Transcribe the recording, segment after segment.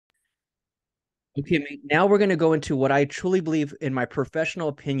Okay, mate. Now we're going to go into what I truly believe, in my professional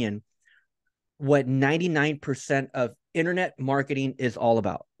opinion, what 99% of internet marketing is all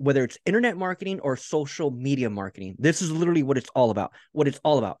about. Whether it's internet marketing or social media marketing, this is literally what it's all about. What it's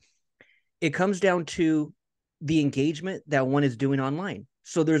all about. It comes down to the engagement that one is doing online.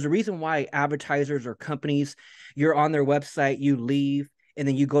 So there's a reason why advertisers or companies, you're on their website, you leave, and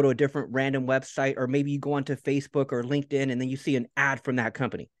then you go to a different random website, or maybe you go onto Facebook or LinkedIn, and then you see an ad from that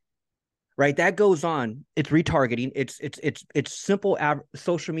company, right? That goes on. It's retargeting. It's simple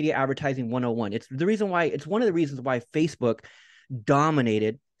social media advertising 101. It's the reason why, it's one of the reasons why Facebook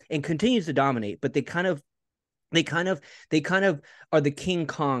dominated and continues to dominate, but they kind of they kind of are the King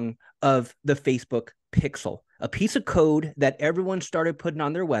Kong of the Facebook pixel, a piece of code that everyone started putting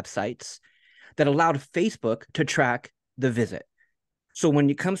on their websites that allowed Facebook to track the visit. So when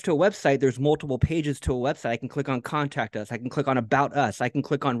it comes to a website, there's multiple pages to a website. I can click on contact us. I can click on about us. I can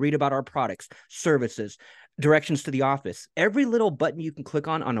click on read about our products, services, directions to the office. Every little button you can click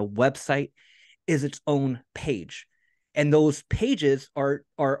on a website is its own page. And those pages are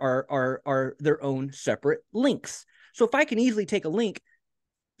their own separate links. So if I can easily take a link,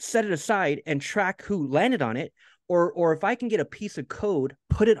 set it aside, and track who landed on it, or if I can get a piece of code,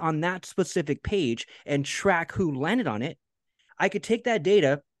 put it on that specific page and track who landed on it, I could take that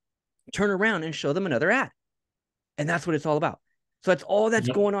data, turn around and show them another ad. And that's what it's all about. So that's all that's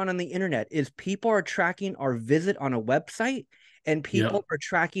Yep. going on the internet is people are tracking our visit on a website, and people Yep. are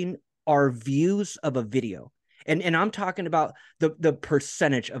tracking our views of a video. And I'm talking about the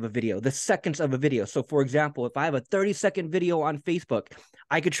percentage of a video, the seconds of a video. So for example, if I have a 30-second video on Facebook,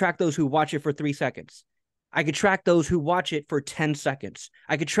 I could track those who watch it for 3 seconds. I could track those who watch it for 10 seconds.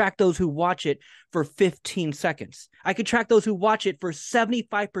 I could track those who watch it for 15 seconds. I could track those who watch it for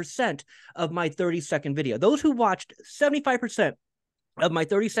 75% of my 30-second video. Those who watched 75% of my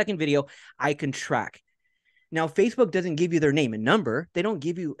 30-second video, I can track. Now, Facebook doesn't give you their name and number. They don't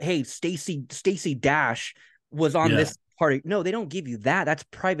give you, hey, Stacy Dash was on Yeah. this party. No, they don't give you that. That's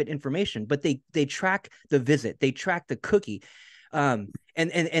private information. But they track the visit. They track the cookie. And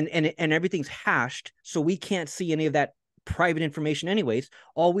everything's hashed, so we can't see any of that private information anyways.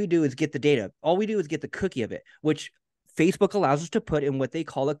 All we do is get the data. All we do is get the cookie of it, which Facebook allows us to put in what they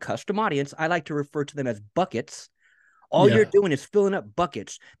call a custom audience. I like to refer to them as buckets. All you're Yeah. doing is filling up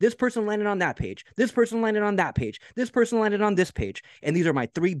buckets. This person landed on that page. This person landed on that page. This person landed on this page. And these are my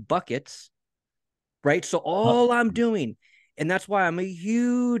 3 buckets, right? So Uh, all I'm doing, and that's why I'm a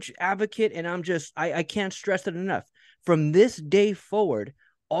huge advocate, and I can't stress it enough. From this day forward,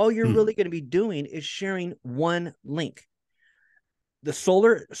 all you're mm, really going to be doing is sharing one link. The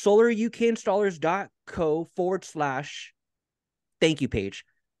solar UK installers.co/, thank you page,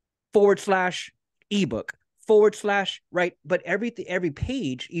 / ebook, / right. But every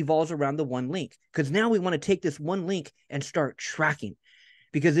page evolves around the one link, because now we want to take this one link and start tracking,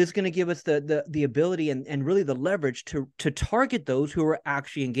 because it's going to give us the ability and really the leverage to target those who are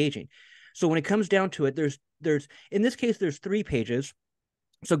actually engaging. So when it comes down to it, there's in this case there's 3 pages.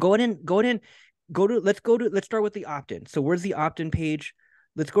 So let's start with the opt-in. So where's the opt-in page?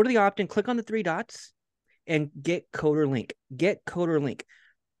 Let's go to the opt-in, click on the 3 dots, and get coder link. Get coder link.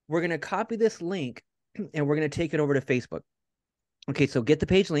 We're going to copy this link and we're going to take it over to Facebook. Okay, so get the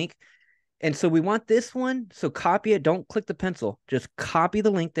page link. And so we want this one. So copy it. Don't click the pencil. Just copy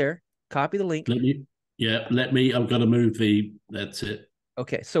the link there. Copy the link. let me, yeah, let me, I've got to move that's it.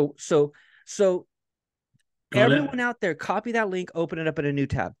 Okay, so Got everyone it. out there, copy that link, open it up in a new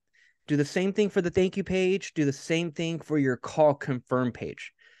tab. Do the same thing for the thank you page. Do the same thing for your call confirm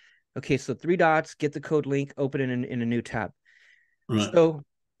page. Okay, so 3 dots, get the code link, open it in a new tab. Right.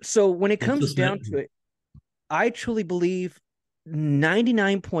 So when it I've comes just down let, to it, I truly believe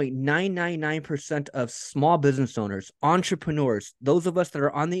 99.999% of small business owners, entrepreneurs, those of us that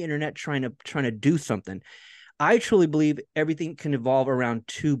are on the internet trying to do something, I truly believe everything can evolve around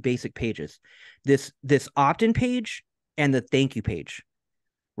 2 basic pages. This opt-in page and the thank you page,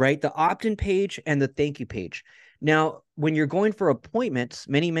 right? The opt-in page and the thank you page. Now, when you're going for appointments,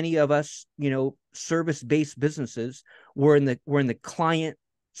 many of us, service-based businesses, we're in the client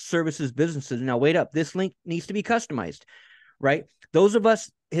services businesses. Now, wait up, this link needs to be customized, right? Those of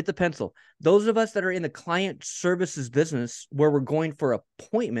us, hit the pencil. Those of us that are in the client services business where we're going for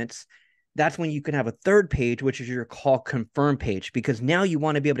appointments, that's when you can have a third page, which is your call confirm page, because now you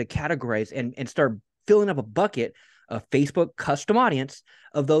want to be able to categorize and start filling up a bucket of Facebook custom audience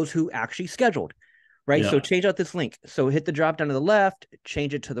of those who actually scheduled, right? So yeah. change out this link. So hit the drop down to the left,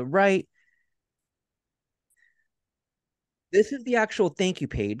 change it to the right. This is the actual thank you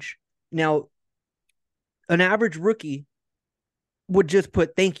page. Now, an average rookie would just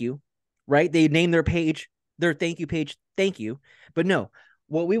put thank you, right? They name their page, their thank you page, thank you. But no,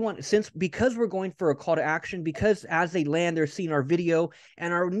 what we want, because we're going for a call to action, because as they land, they're seeing our video,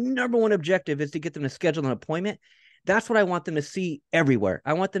 and our number one objective is to get them to schedule an appointment. That's what I want them to see everywhere.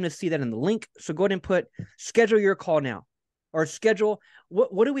 I want them to see that in the link. So go ahead and put schedule your call now, or schedule.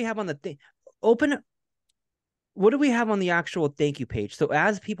 What do we have on the thing? Open. What do we have on the actual thank you page? So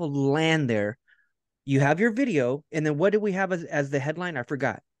as people land there, you have your video, and then what do we have as the headline? I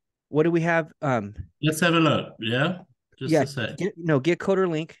forgot. What do we have? Let's have a look. Yeah, just Yeah, a sec. get coder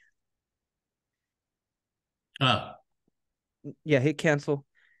link. Ah, Yeah, hit cancel.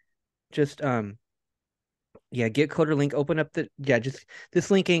 Just yeah, get coder link. Open up the just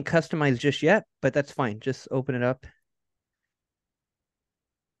this link ain't customized just yet, but that's fine. Just open it up.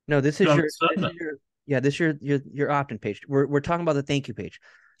 No, this is your yeah, this is your opt-in page. We're talking about the thank you page.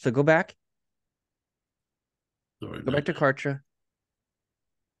 So go back. sorry, Go back to Kartra.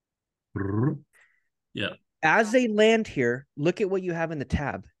 Yeah. As they land here, look at what you have in the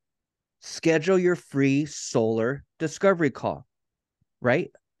tab. Schedule your free solar discovery call.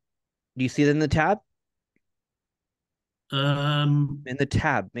 Right? Do you see that in the tab? In the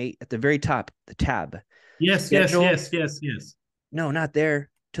tab, mate, at the very top, the tab. Yes, Schedule. yes. No, not there.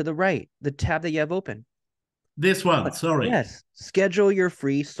 To the right, the tab that you have open. This one, sorry. Yes. Schedule your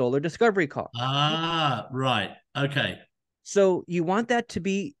free solar discovery call. Ah, right. Okay. So you want that to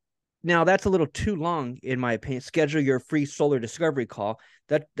be, now that's a little too long, in my opinion. Schedule your free solar discovery call.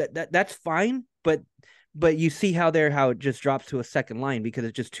 That's fine, but you see how it just drops to a second line because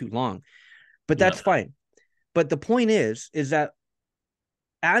it's just too long. But that's fine. But the point is that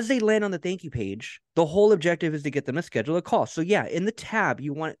as they land on the thank you page, the whole objective is to get them to schedule a call. So yeah, in the tab,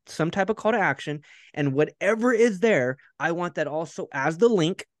 you want some type of call to action, and whatever is there, I want that also as the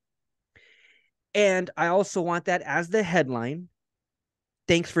link. And I also want that as the headline.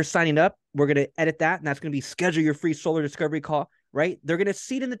 Thanks for signing up. We're going to edit that, and that's going to be schedule your free solar discovery call, right? They're going to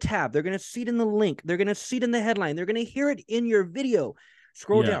see it in the tab. They're going to see it in the link. They're going to see it in the headline. They're going to hear it in your video.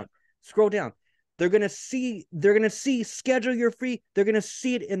 Scroll down. They're going to see schedule your free. They're going to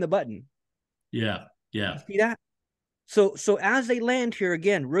see it in the button. Yeah. You see that? So as they land here,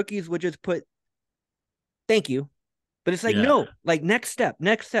 again, rookies would just put thank you. But it's like, no, like next step,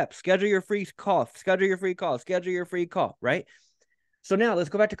 schedule your free call, right? So now let's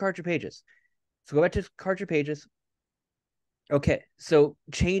go back to Kartra pages. Okay, so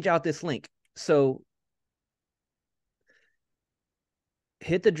change out this link. So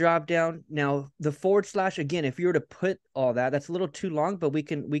hit the drop down. Now the / again, if you were to put all that, that's a little too long, but we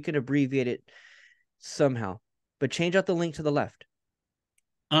can abbreviate it somehow. But change out the link to the left.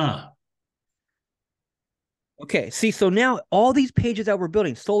 Okay, see, so now all these pages that we're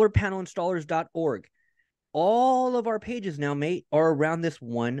building, solarpanelinstallers.org, all of our pages now, mate, are around this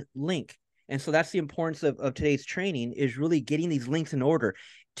one link. And so that's the importance of today's training, is really getting these links in order,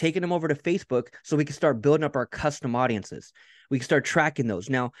 taking them over to Facebook so we can start building up our custom audiences. We can start tracking those.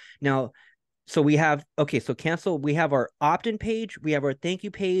 Now, so we have, okay, so cancel. We have our opt-in page. We have our thank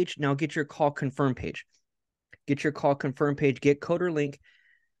you page. Now get your call confirm page. Get coder link.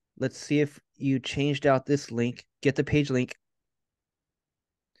 Let's see if you changed out this link. Get the page link.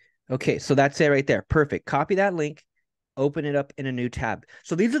 Okay, so that's it right there. Perfect. Copy that link, open it up in a new tab.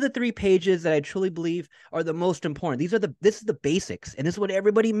 So these are the 3 pages that I truly believe are the most important. This is the basics, and this is what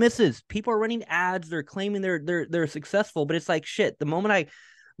everybody misses. People are running ads, they're claiming they're successful, but it's like shit. The moment I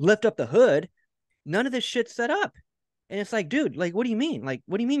lift up the hood, none of this shit's set up. And it's like, dude, like, what do you mean? Like,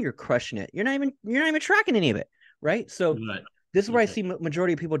 what do you mean you're crushing it? You're not even tracking any of it, right? So this is where I see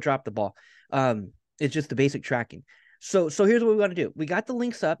majority of people drop the ball. It's just the basic tracking. So here's what we want to do. We got the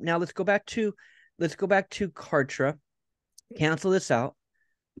links up. Now let's go back to Kartra. Cancel this out.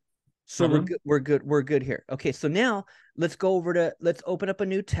 So we're good here. Okay, so now let's open up a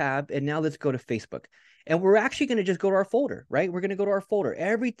new tab, and now let's go to Facebook. And we're actually going to just go to our folder, right? We're going to go to our folder.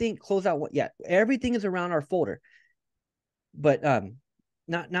 Everything, close out what? Yeah, everything is around our folder. But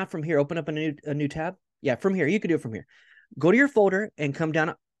not from here. Open up a new tab. Yeah, from here. You could do it from here. Go to your folder and come down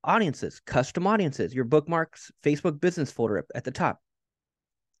to audiences, custom audiences, your bookmarks, Facebook business folder at the top.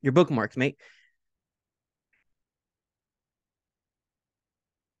 Your bookmarks, mate.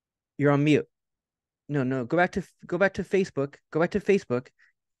 You're on mute. No, go back to Facebook. Go back to Facebook.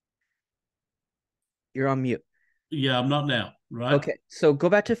 You're on mute. Yeah, I'm not now, right? Okay, so go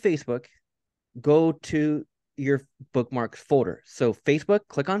back to Facebook. Go to your bookmarks folder. So Facebook,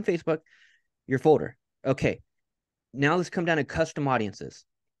 click on Facebook, your folder. Okay, now let's come down to custom audiences.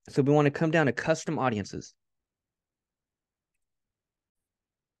 So we want to come down to custom audiences.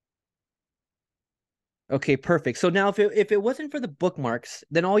 Okay, perfect. So now if it wasn't for the bookmarks,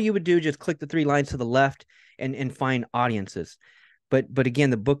 then all you would do is just click the three lines to the left and find audiences. But again,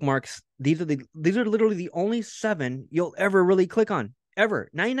 the bookmarks, these are literally the only 7 you'll ever really click on. Ever.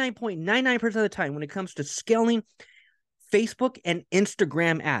 99.99% of the time when it comes to scaling Facebook and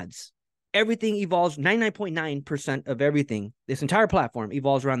Instagram ads. Everything evolves, 99.9% of everything, this entire platform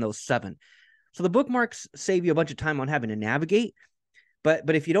evolves around those 7. So the bookmarks save you a bunch of time on having to navigate.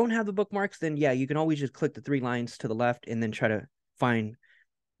 But if you don't have the bookmarks, then yeah, you can always just click the 3 lines to the left and then try to find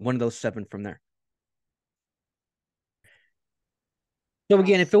one of those 7 from there. So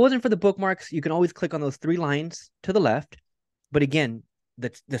again, if it wasn't for the bookmarks, you can always click on those 3 lines to the left. But again,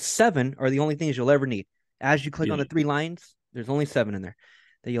 the 7 are the only things you'll ever need. As you click on the 3 lines, there's only 7 in there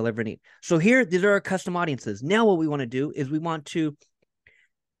that you'll ever need. So here, these are our custom audiences. Now what we want to do is we want to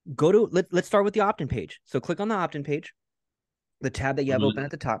go to, let's start with the opt-in page. So click on the opt-in page, the tab that you have open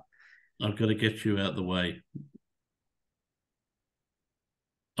at the top. I've got to get you out of the way.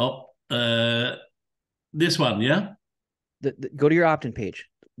 Oh, this one, yeah? Go to your opt-in page,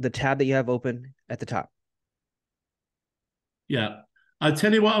 the tab that you have open at the top. Yeah. I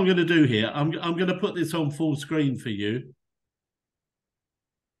tell you what I'm going to do here. I'm going to put this on full screen for you.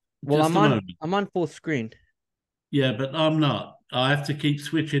 Well, I'm on full screen. Yeah, but I'm not. I have to keep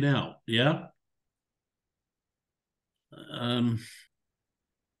switching out. Yeah. So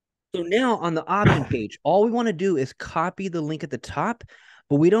now on the opt-in page, all we want to do is copy the link at the top,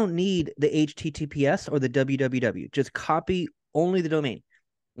 but we don't need the HTTPS or the www. Just copy only the domain.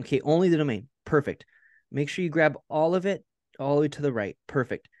 Okay, only the domain. Perfect. Make sure you grab all of it all the way to the right.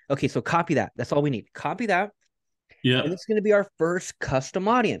 Perfect. Okay, so copy that. That's all we need. Copy that. Yeah. And it's going to be our first custom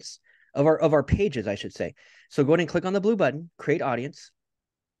audience of our pages, I should say. So go ahead and click on the blue button, create audience,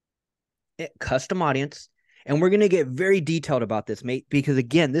 custom audience. And we're going to get very detailed about this, mate, because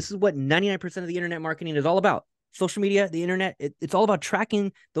again, this is what 99% of the internet marketing is all about. Social media, the internet, it's all about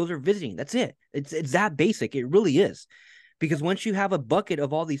tracking those who are visiting. That's it. It's that basic. It really is. Because once you have a bucket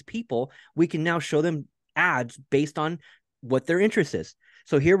of all these people, we can now show them ads based on what their interest is.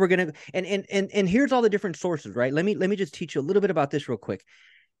 So here we're going to, and here's all the different sources, right? Let me just teach you a little bit about this real quick.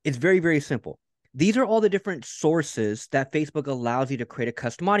 It's very, very simple. These are all the different sources that Facebook allows you to create a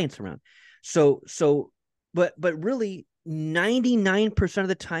custom audience around. But really 99% of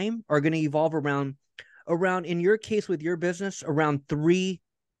the time are going to evolve around, in your case with your business, around 3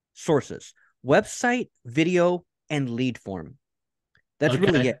 sources: website, video, and lead form. That's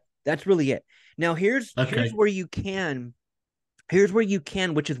really it. That's really it. Now here's where you can,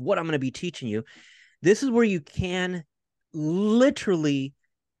 which is what I'm going to be teaching you. This is where you can literally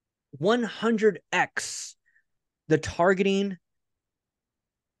 100x the targeting,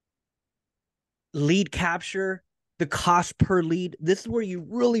 lead capture, the cost per lead. This is where you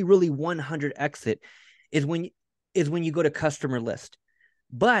really 100x it, is when you go to customer list.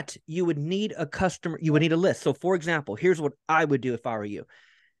 But you would need a list. So for example, here's what I would do if I were you.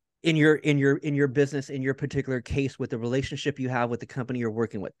 In your business, in your particular case, with the relationship you have with the company you're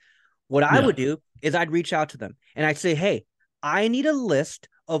working with, what I would do is I'd reach out to them and I'd say, hey, I need a list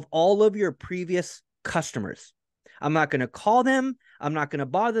of all of your previous customers. I'm not going to call them. I'm not going to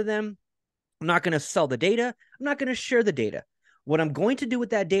bother them. I'm not going to sell the data. I'm not going to share the data. What I'm going to do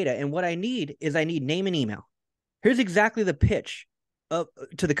with that data, and what I need name and email. Here's exactly the pitch to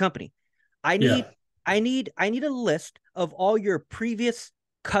the company. I need a list of all your previous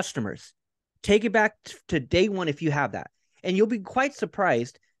customers. Take it back to day 1 if you have that. And you'll be quite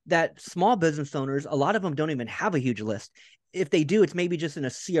surprised that small business owners, a lot of them don't even have a huge list. If they do, it's maybe just in a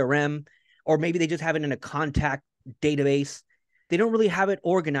CRM, or maybe they just have it in a contact database. They don't really have it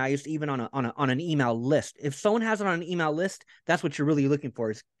organized even on an email list. If someone has it on an email list, that's what you're really looking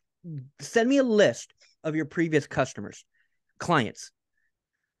for, is send me a list of your previous customers, clients.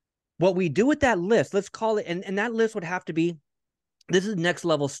 What we do with that list, let's call it, and that list would have to be, this is next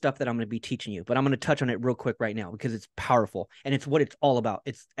level stuff that I'm going to be teaching you, but I'm going to touch on it real quick right now because it's powerful and it's what it's all about.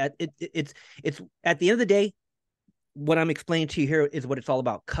 It's at the end of the day, what I'm explaining to you here is what it's all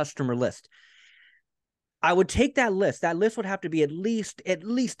about: customer list. I would take that list. That list would have to be at least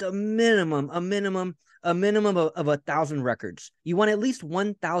a minimum of 1,000 records. You want at least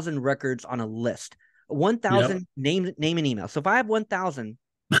 1,000 records on a list. 1,000 name and email. So if I have 1,000,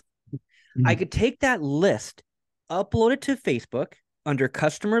 I could take that list, upload it to Facebook under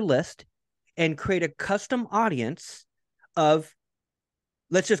customer list, and create a custom audience of,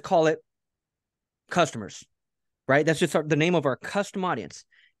 let's just call it customers, right? That's just the name of our custom audience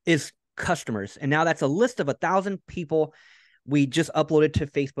is customers. And now that's a list of 1,000 people we just uploaded to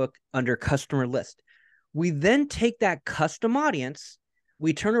Facebook under customer list. We then take that custom audience,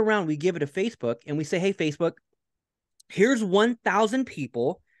 We turn around, we give it to Facebook, and we say, hey, Facebook, here's 1,000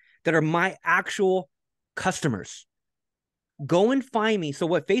 people that are my actual customers. Go and find me. So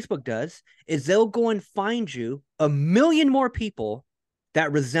what Facebook does is they'll go and find you 1,000,000 more people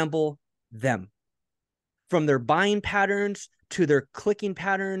that resemble them, from their buying patterns to their clicking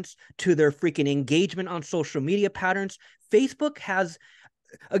patterns to their freaking engagement on social media patterns. Facebook has,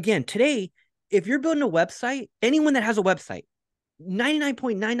 again, today, if you're building a website, anyone that has a website,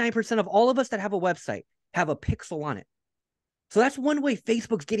 99.99% of all of us that have a website have a pixel on it. So that's one way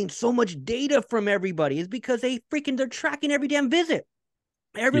Facebook's getting so much data from everybody, is because they're tracking every damn visit.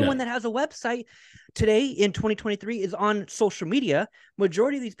 Everyone that has a website today in 2023 is on social media.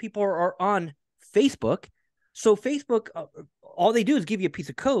 Majority of these people are on Facebook. So Facebook, all they do is give you a piece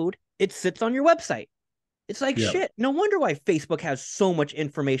of code. It sits on your website. It's like, shit. No wonder why Facebook has so much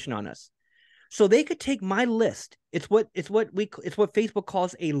information on us. So they could take my list. It's what Facebook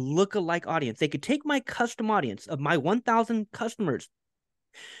calls a lookalike audience. They could take my custom audience of my 1,000 customers,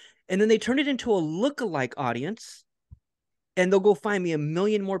 and then they turn it into a lookalike audience, and they'll go find me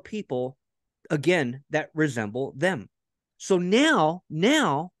 1,000,000 more people, again, that resemble them. So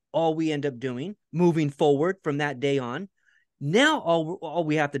now all we end up doing, moving forward from that day on, now all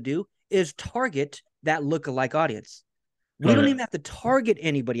we have to do is target that lookalike audience. We don't even have to target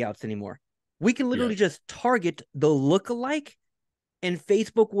anybody else anymore. We can literally just target the lookalike, and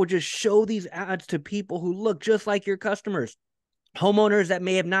Facebook will just show these ads to people who look just like your customers, homeowners that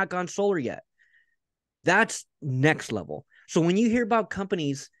may have not gone solar yet. That's next level. So when you hear about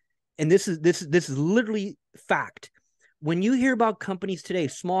companies, and this is literally fact, when you hear about companies today,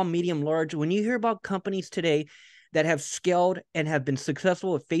 small, medium, large, when you hear about companies today that have scaled and have been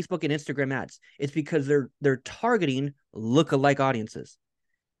successful with Facebook and Instagram ads, it's because they're targeting lookalike audiences.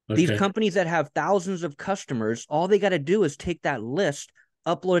 These companies that have thousands of customers, all they got to do is take that list,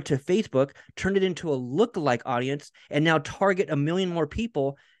 upload it to Facebook, turn it into a lookalike audience, and now target 1,000,000 more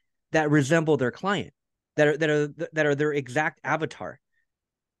people that resemble their client, that are their exact avatar,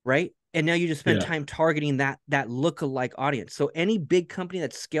 right? And now you just spend time targeting that lookalike audience. So any big company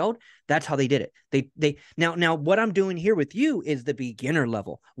that's scaled, that's how they did it. They now what I'm doing here with you is the beginner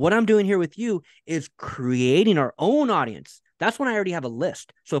level. What I'm doing here with you is creating our own audience. That's when I already have a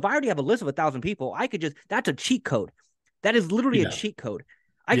list. So if I already have a list of 1,000 people, I could that's a cheat code. That is literally a cheat code.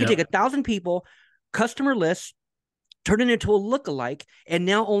 I could take 1,000 people, customer list, turn it into a lookalike, and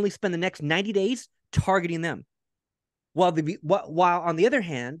now only spend the next 90 days targeting them. While on the other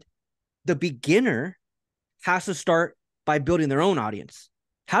hand, the beginner has to start by building their own audience.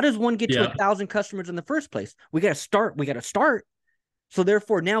 How does one get to 1,000 customers in the first place? We got to start. So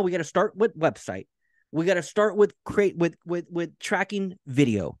therefore, now we got to start with website. We got to start with tracking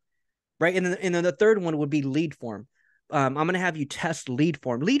video, right? And then the third one would be lead form. I'm going to have you test lead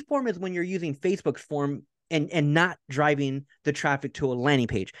form. Lead form is when you're using Facebook's form and not driving the traffic to a landing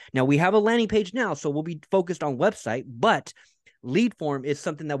page. Now we have a landing page now, so we'll be focused on website, but lead form is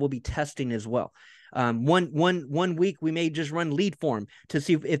something that we'll be testing as well. One week we may just run lead form to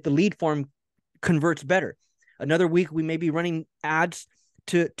see if the lead form converts better. Another week we may be running ads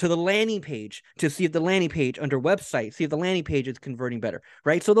to the landing page to see if the landing page under website, see if the landing page is converting better,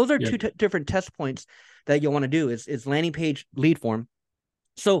 right? So those are two different test points that you'll want to do is landing page, lead form.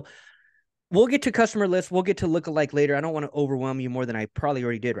 So we'll get to customer lists. We'll get to lookalike later. I don't want to overwhelm you more than I probably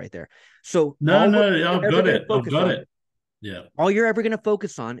already did right there. So I've got it. Yeah. All you're ever going to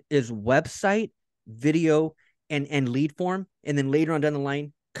focus on is website, video, and lead form. And then later on down the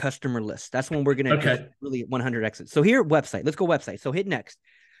line, customer list. That's when we're going to really 100 exits. So here, website. Let's go website. So hit next.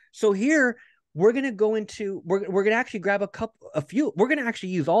 So here, we're going to go into, we're going to actually grab a few. We're going to actually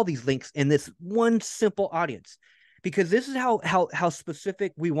use all these links in this one simple audience, because this is how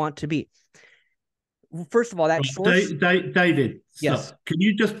specific we want to be. First of all, that source. David, yes. Stop. Can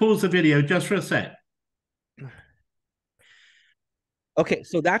you just pause the video just for a sec? Okay,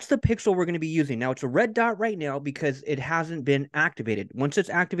 so that's the pixel we're going to be using. Now, it's a red dot right now because it hasn't been activated. Once it's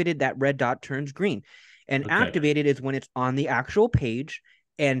activated, that red dot turns green. And activated is when it's on the actual page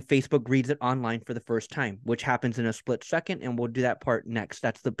and Facebook reads it online for the first time, which happens in a split second, and we'll do that part next.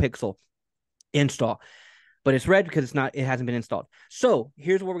 That's the pixel install. But it's red because it hasn't been installed. So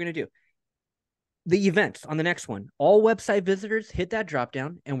here's what we're going to do. The events on the next one. All website visitors, hit that drop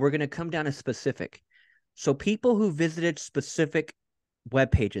down, and we're going to come down to specific. So people who visited specific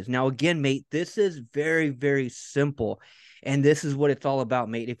web pages. Now, again, mate, this is very, very simple. And this is what it's all about,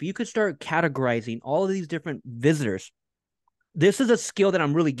 mate. If you could start categorizing all of these different visitors, this is a skill that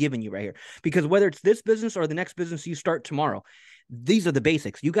I'm really giving you right here. Because whether it's this business or the next business you start tomorrow, These are the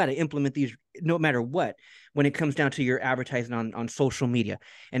basics. You got to implement these no matter what when it comes down to your advertising on social media.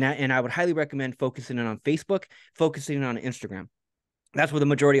 And I would highly recommend focusing on Facebook, focusing on Instagram. That's where the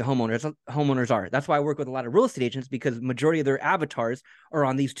majority of homeowners are. That's why I work with a lot of real estate agents, because the majority of their avatars are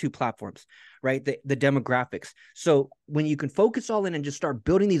on these two platforms, right? The demographics. So when you can focus all in and just start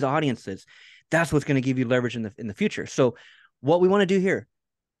building these audiences, that's what's going to give you leverage in the future. So what we want to do here,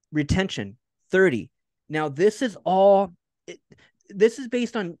 retention 30. Now this is all. This is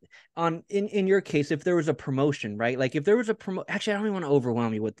based on in your case, if there was a promotion, right? Like if there was a actually, I don't even want to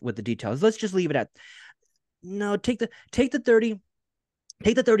overwhelm you with the details. Let's just leave it at no. Take the 30.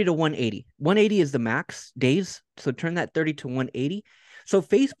 Take the 30 to 180. 180 is the max days. So turn that 30 to 180. So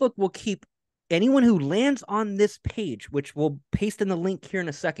Facebook will keep anyone who lands on this page, which we'll paste in the link here in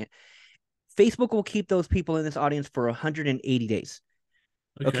a second. Facebook will keep those people in this audience for 180 days.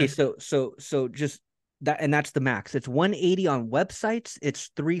 Okay, so just that, and that's the max. It's 180 on websites. It's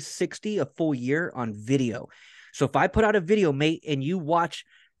 360 a full year on video. So if I put out a video, mate, and you watch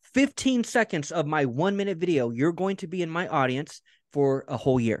 15 seconds of my 1 minute video, you're going to be in my audience for a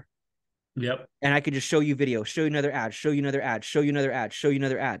whole year. Yep. And I could just show you video, show you another ad, show you another ad, show you another ad, show you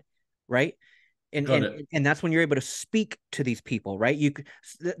another ad, right? And that's when you're able to speak to these people, right?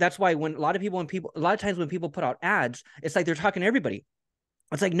 That's why when a lot of times when people put out ads, it's like they're talking to everybody.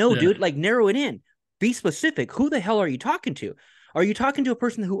 It's like, no, dude, like narrow it in. Be specific. Who the hell are you talking to? Are you talking to a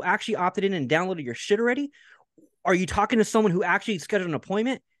person who actually opted in and downloaded your shit already? Are you talking to someone who actually scheduled an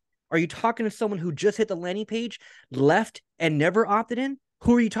appointment? Are you talking to someone who just hit the landing page, left, and never opted in?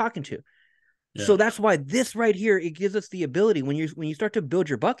 Who are you talking to? Yeah. So that's why this right here, it gives us the ability when you start to build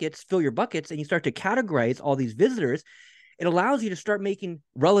your buckets, fill your buckets, and you start to categorize all these visitors, it allows you to start making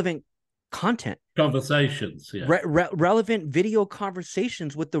relevant content. Conversations, yeah. Relevant video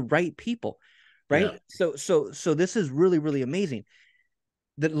conversations with the right people, right? Yeah. So this is really, really amazing.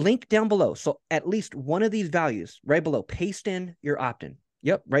 The link down below. So at least one of these values right below, paste in your opt-in.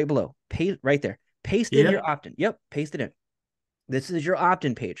 Yep, right below. Paste right there. Paste in your opt-in. Yep, paste it in. This is your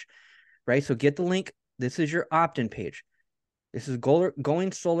opt-in page, right? So get the link. This is your opt-in page. This is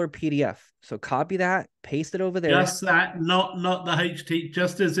Going Solar PDF. So copy that, paste it over there. Just that, not the HT,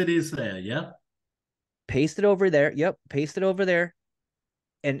 just as it is there, yeah? Paste it over there. Yep, paste it over there.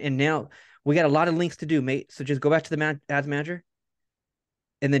 And now we got a lot of links to do, mate. So just go back to the ads manager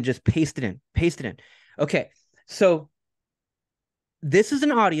and then just paste it in. Paste it in. Okay, so this is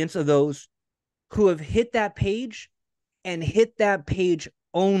an audience of those who have hit that page and hit that page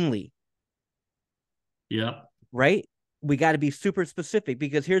only. Yeah. Right? We got to be super specific,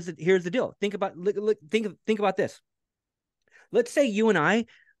 because here's the deal. Think about this. Let's say you and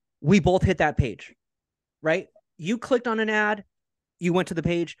we both hit that page, right? You clicked on an ad, you went to the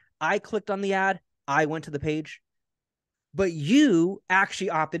page. I clicked on the ad, I went to the page. But you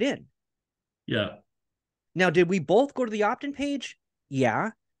actually opted in. Yeah. Now, did we both go to the opt-in page?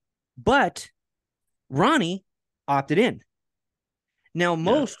 Yeah. But Ronnie opted in. Now,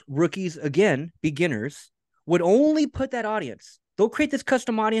 most rookies, again, beginners, would only put that audience. They'll create this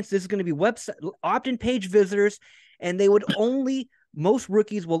custom audience. This is going to be website opt-in page visitors, and most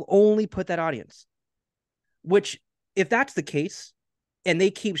rookies will only put that audience. Which, if that's the case, and they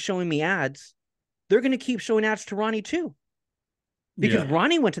keep showing me ads, they're going to keep showing ads to Ronnie too, because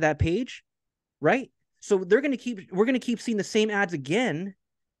Ronnie went to that page, right? So we're going to keep seeing the same ads again,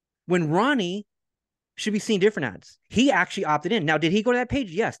 when Ronnie should be seeing different ads. He actually opted in. Now, did he go to that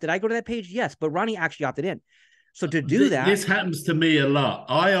page? Yes. Did I go to that page? Yes. But Ronnie actually opted in. So to do that, this happens to me a lot.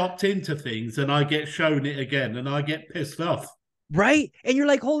 I opt into things and I get shown it again, and I get pissed off. Right? And you're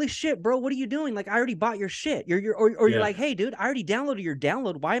like, holy shit, bro, what are you doing? Like, I already bought your shit. You're like, hey, dude, I already downloaded your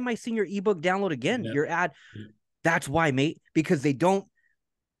download. Why am I seeing your ebook download again? Your ad. That's why, mate, because they don't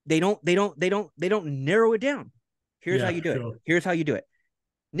narrow it down. Here's how you do it. Here's how you do it.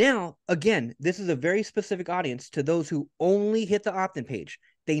 Now, again, this is a very specific audience to those who only hit the opt-in page.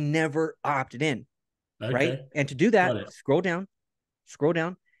 They never opted in, right? And to do that, scroll down.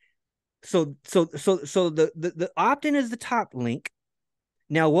 So the opt-in is the top link.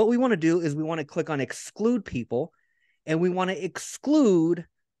 Now, what we want to do is we want to click on exclude people, and we want to exclude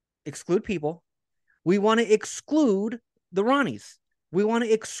people. We want to exclude the Ronnies. We want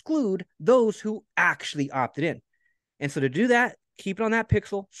to exclude those who actually opted in. And so to do that, keep it on that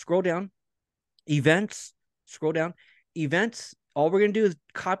pixel, scroll down, events, scroll down, events. All we're going to do is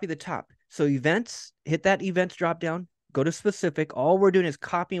copy the top. So events, hit that events drop down, go to specific. All we're doing is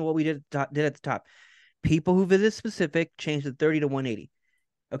copying what we did at the top. People who visit specific, change the 30 to 180.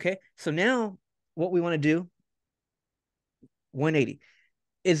 Okay. So now what we want to do, 180,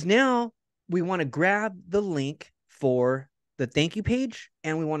 is now we want to grab the link for the thank you page,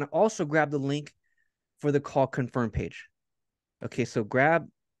 and we want to also grab the link for the call confirm page. Okay, so grab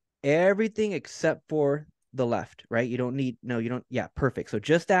everything except for the left, right? You don't need, no, you don't. Yeah, perfect. So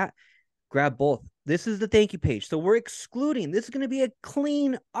just that, grab both. This is the thank you page. So we're excluding, this is going to be a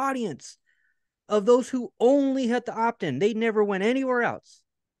clean audience of those who only hit the opt-in. They never went anywhere else.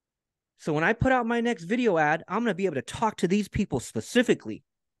 So when I put out my next video ad, I'm going to be able to talk to these people specifically,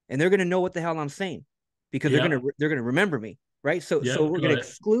 and they're going to know what the hell I'm saying, because they're going to remember me, right? So we're going to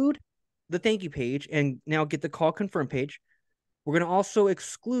exclude the thank you page and now get the call confirm page. We're going to also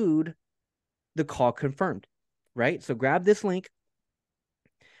exclude the call confirmed, right? So grab this link.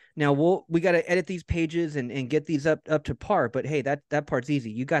 Now we got to edit these pages and get these up to par, but hey, that part's easy.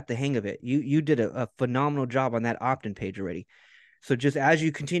 You got the hang of it. You did a phenomenal job on that opt-in page already. So just as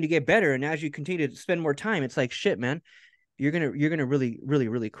you continue to get better and as you continue to spend more time, it's like, shit, man, you're gonna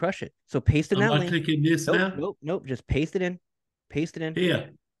really crush it. So paste in that link. Clicking this now? Nope. Just paste it in. Paste it in.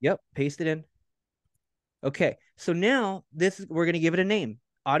 Here. Yep, paste it in. Okay, so now we're gonna give it a name.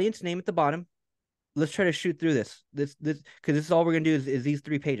 Audience name at the bottom. Let's try to shoot through this because this is all we're gonna do is these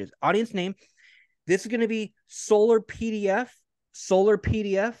 3 pages. Audience name. This is gonna be Solar PDF.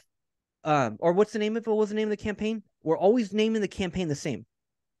 Or what's the name of it? What was the name of the campaign? We're always naming the campaign the same.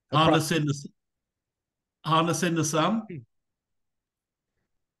 Harnessing the Sun.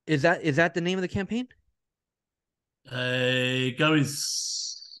 Is that the name of the campaign?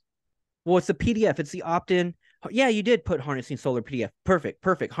 Well, it's the PDF. It's the opt-in. Yeah, you did put Harnessing Solar PDF. Perfect.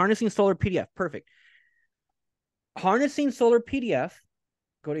 Harnessing Solar PDF. Perfect. Harnessing Solar PDF.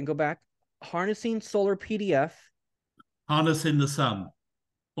 Go ahead and go back. Harnessing Solar PDF. Harnessing the Sun.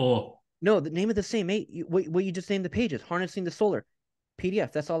 Or no, the name of the same, mate. What you just named the pages. Harnessing the Solar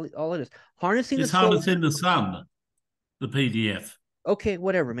PDF. That's all it is. Harnessing the Sun. The PDF. Okay,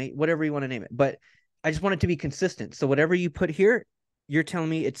 whatever, mate. Whatever you want to name it. But I just want it to be consistent. So whatever you put here, you're telling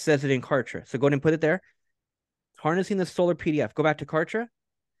me it says it in Kartra. So go ahead and put it there. Harnessing the Solar PDF. Go back to Kartra.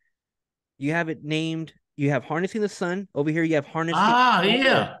 You have it named. You have Harnessing the Sun. Over here, you have Harnessing.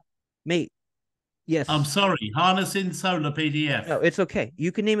 Yeah. Mate. Yes. I'm sorry. Harnessing Solar PDF. No, it's okay.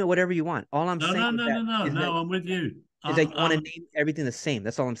 You can name it whatever you want. All I'm saying No, I'm with you. Is that you want to name everything the same.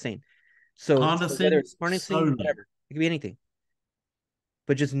 That's all I'm saying. So whether it's harnessing, whatever. It could be anything.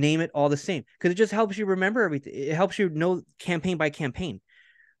 But just name it all the same, because it just helps you remember everything. It helps you know campaign by campaign,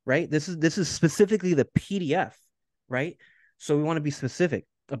 right? This is specifically the PDF, right? So we want to be specific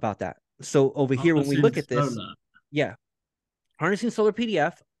about that. So over here, when we look at this, Harnessing Solar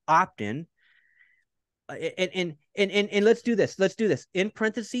PDF, opt-in, and let's do this. In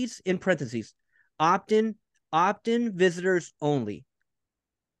parentheses, opt-in visitors only.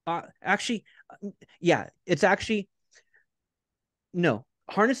 No.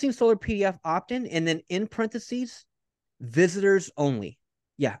 Harnessing Solar PDF opt-in, and then in parentheses, visitors only.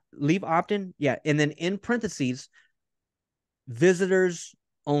 Yeah, leave opt-in. Yeah, and then in parentheses, visitors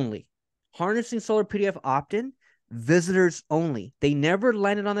only. Harnessing Solar PDF opt-in, visitors only. They never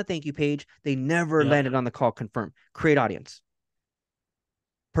landed on the thank you page. They never landed on the call confirm. Create audience.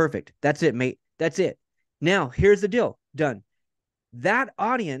 Perfect. That's it, mate. That's it. Now, here's the deal. Done. That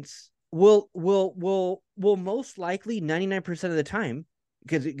audience will most likely 99% of the time,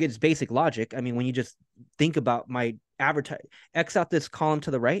 because it's basic logic. I mean, when you just think about my advertise, X out this column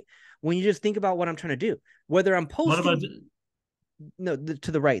to the right. When you just think about what I'm trying to do, whether I'm posting, to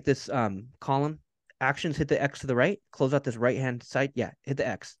the right, this column actions, hit the X to the right, close out this right hand side. Yeah, hit the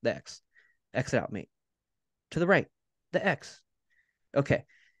X, X it out, mate. To the right, the X. Okay,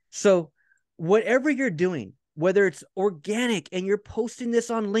 so whatever you're doing, whether it's organic and you're posting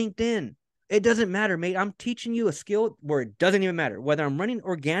this on LinkedIn, it doesn't matter, mate. I'm teaching you a skill where it doesn't even matter. Whether I'm running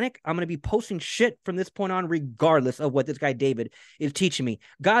organic, I'm going to be posting shit from this point on, regardless of what this guy David is teaching me.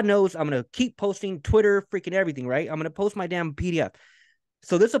 God knows I'm going to keep posting Twitter, freaking everything, right? I'm going to post my damn PDF.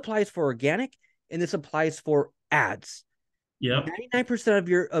 So this applies for organic, and this applies for ads. Yeah.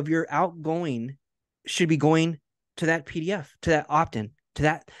 99% of your outgoing should be going to that PDF, to that opt-in,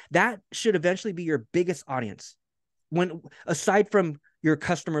 to that should eventually be your biggest audience. When aside from your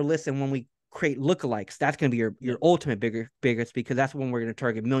customer list, and when we create lookalikes, that's going to be your ultimate biggest, because that's when we're going to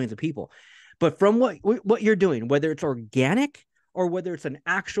target millions of people. But from what you're doing, whether it's organic or whether it's an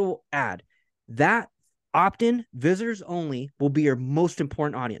actual ad, that opt-in visitors only will be your most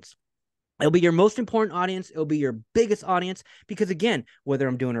important audience. It'll be your most important audience. It'll be your biggest audience, because again, whether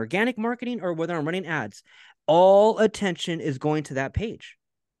I'm doing organic marketing or whether I'm running ads, all attention is going to that page.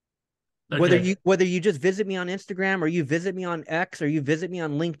 Okay. Whether you just visit me on Instagram, or you visit me on X, or you visit me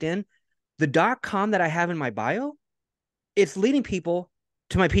on LinkedIn, the .com that I have in my bio, it's leading people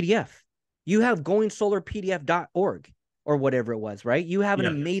to my PDF. You have goingsolarpdf.org. or whatever it was, right? You have an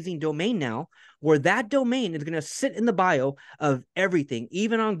amazing domain now where that domain is going to sit in the bio of everything,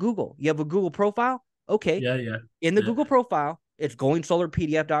 even on Google. You have a Google profile. Okay. In the Google profile, it's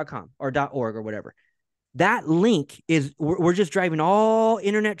goingsolarpdf.com or .org or whatever. That link is, we're just driving all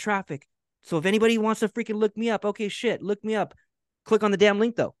internet traffic. So if anybody wants to freaking look me up, okay, shit, look me up. Click on the damn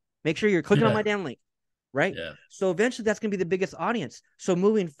link though. Make sure you're clicking on my damn link, right? So eventually that's going to be the biggest audience. So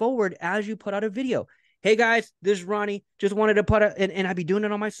moving forward, as you put out a video, hey guys, this is Ronnie. Just wanted to put and I'd be doing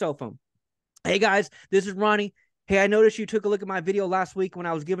it on my cell phone. Hey guys, this is Ronnie. Hey, I noticed you took a look at my video last week when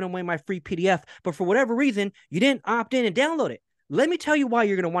I was giving away my free PDF, but for whatever reason, you didn't opt in and download it. Let me tell you why.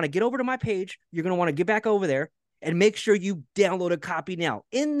 You're going to want to get over to my page. You're going to want to get back over there and make sure you download a copy now.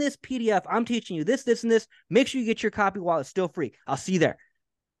 In this PDF, I'm teaching you this, this, and this. Make sure you get your copy while it's still free. I'll see you there.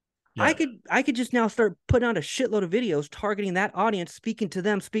 I could just now start putting out a shitload of videos targeting that audience, speaking to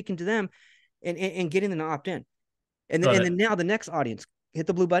them, and getting them to opt in. And then now the next audience, hit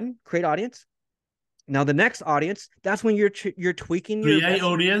the blue button, create audience. Now the next audience, that's when you're tweaking your create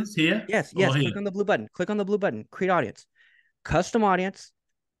audience here. Yes. Click on the blue button. Click on the blue button. Create audience. Custom audience.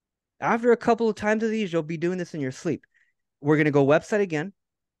 After a couple of times of these, you'll be doing this in your sleep. We're going to go website again.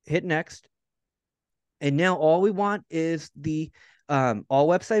 Hit next. And now all we want is the all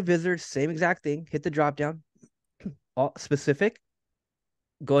website visitors. Same exact thing. Hit the drop down. All specific.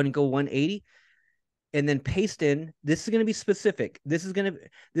 Go ahead and go 180. And then paste in. This is going to be specific. This is going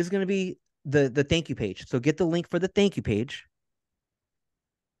to be the thank you page. So get the link for the thank you page.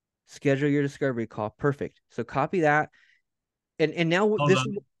 Schedule your discovery call. Perfect. So copy that. And now Hold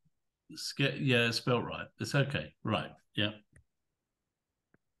on. Yeah, it's spelled right. It's okay. Right. Yeah.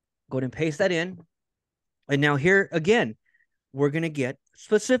 Go ahead and paste that in. And now here again, we're going to get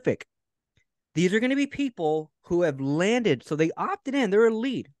specific. These are going to be people who have landed. So they opted in. They're a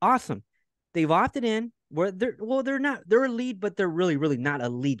lead. Awesome. They've opted in. They're a lead, but they're really, really not a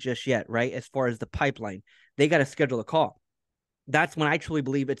lead just yet, right? As far as the pipeline, they got to schedule a call. That's when I truly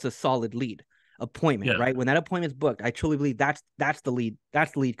believe it's a solid lead appointment, right? When that appointment's booked, I truly believe that's the lead.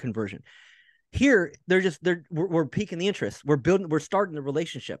 That's the lead conversion. Here, we're piquing the interest. We're starting the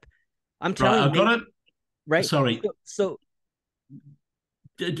relationship. I'm telling you, I've got it. Right. Sorry. So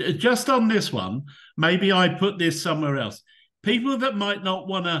just on this one, maybe I put this somewhere else. People that might not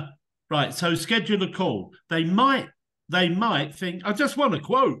want to, right? So schedule a call. They might think, I just want a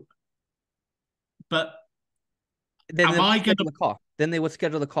quote, but then am I going to call? Then they would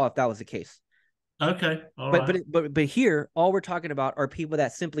schedule the call if that was the case. Okay. All right. But here, all we're talking about are people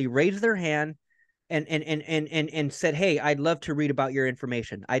that simply raised their hand and said, "Hey, I'd love to read about your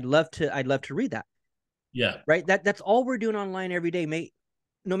information. I'd love to read that." Yeah. Right. That's all we're doing online every day, mate.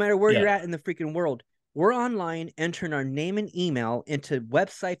 No matter where you're at in the freaking world, we're online entering our name and email into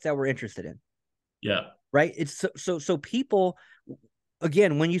websites that we're interested in. Yeah. Right. It's so people,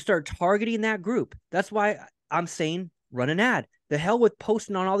 again, when you start targeting that group, that's why I'm saying run an ad. The hell with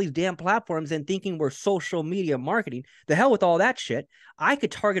posting on all these damn platforms and thinking we're social media marketing. The hell with all that shit. I could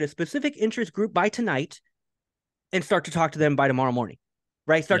target a specific interest group by tonight and start to talk to them by tomorrow morning,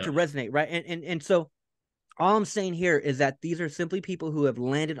 right? Start to resonate, right? And so all I'm saying here is that these are simply people who have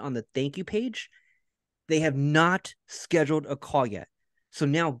landed on the thank you page. They have not scheduled a call yet. So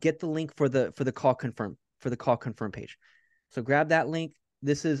now get the link for the call confirm, for the call confirm page. So grab that link.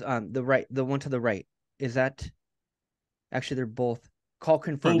 This is the one to the right. Is that actually they're both call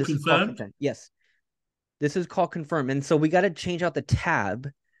confirm. This is call confirm. Yes. This is call confirm. And so we got to change out the tab,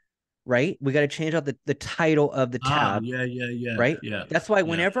 right? We got to change out the title of the tab. Yeah. Right? Yeah. That's why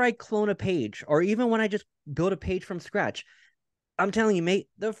whenever I clone a page, or even when I just build a page from scratch, I'm telling you, mate,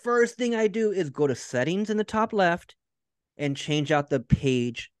 the first thing I do is go to settings in the top left and change out the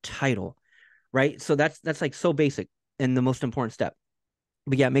page title, right? So that's like so basic and the most important step.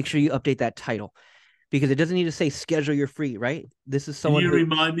 But yeah, make sure you update that title because it doesn't need to say schedule your free, right? This is someone. Can you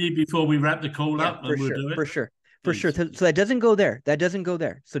remind me before we wrap the call up? For sure. So that doesn't go there.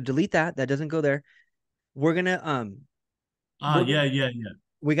 So delete that. That doesn't go there. We're gonna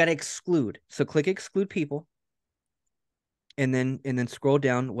we got to exclude. So click exclude people. And then scroll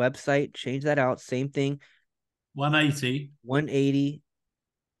down, website, change that out. Same thing. 180.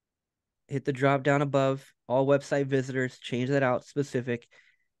 Hit the drop down above, all website visitors, change that out, specific,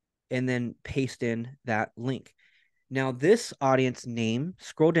 and then paste in that link. Now this audience name,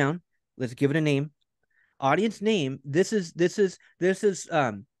 scroll down. Let's give it a name. Audience name. This is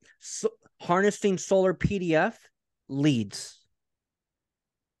harnessing solar PDF leads.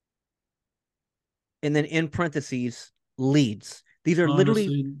 And then in parentheses, leads. These are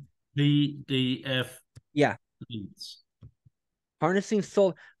literally PDF. Yeah. Leads. Harnessing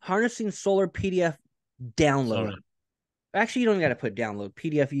solar PDF download. Sorry. Actually, you don't got to put download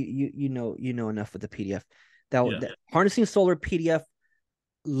PDF. You know enough with the PDF. Yeah. That harnessing solar PDF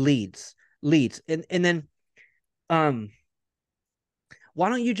leads, and then why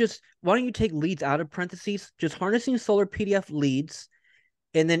don't you take leads out of parentheses? Just harnessing solar PDF leads,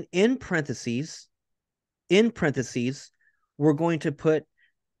 and then in parentheses, we're going to put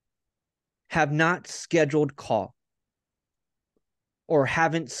have not scheduled call, or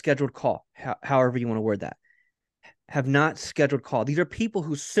haven't scheduled call, however you want to word that. Have not scheduled call. These are people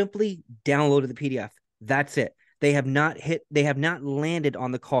who simply downloaded the PDF. That's it. They have not landed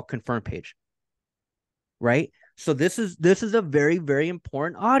on the call confirm page. Right? So this is a very, very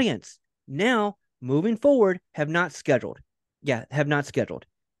important audience. Now, moving forward, have not scheduled. Yeah, have not scheduled.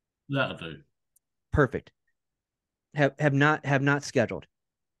 That'll do. Perfect. Have not scheduled.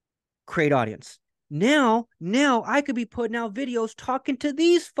 Create audience. Now I could be putting out videos talking to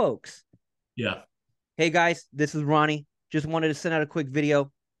these folks. Yeah. Hey guys, this is Ronnie. Just wanted to send out a quick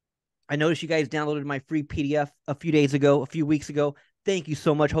video. I noticed you guys downloaded my free PDF a few weeks ago. Thank you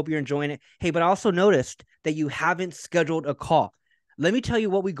so much. Hope you're enjoying it. Hey, but I also noticed that you haven't scheduled a call. Let me tell you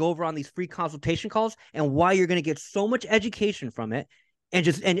what we go over on these free consultation calls and why you're going to get so much education from it, and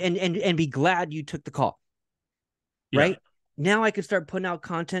just and be glad you took the call. Right? Now I can start putting out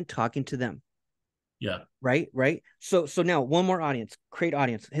content talking to them. Yeah. Right? So now one more audience. Create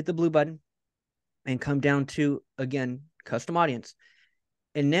audience. Hit the blue button and come down to, again, custom audience.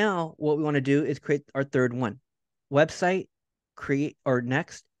 And now what we want to do is create our third one. Website, create, or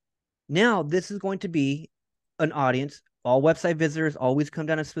next. Now this is going to be an audience. All website visitors always come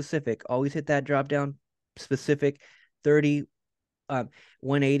down to specific. Always hit that drop down, specific, 30,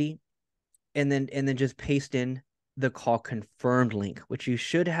 180, and then just paste in the call confirmed link, which you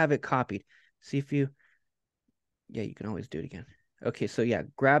should have it copied. See if you, yeah, you can always do it again. Okay, so yeah,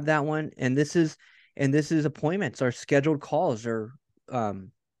 grab that one, and this is appointments or scheduled calls, or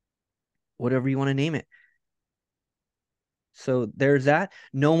whatever you want to name it. So there's that.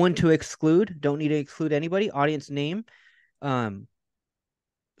 No one to exclude. Don't need to exclude anybody. Audience name. Harnessing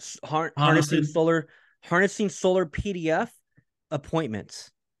solar PDF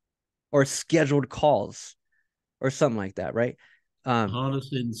appointments or scheduled calls or something like that, right?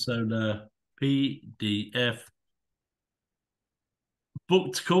 Harnessing solar PDF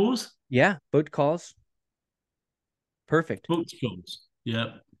booked calls. Yeah, booked calls. Perfect. Booked calls.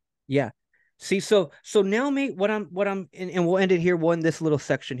 Yeah. Yeah. See, so now, mate, what I'm and we'll end it here, this little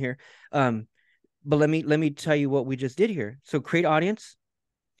section here. But let me tell you what we just did here. So create audience.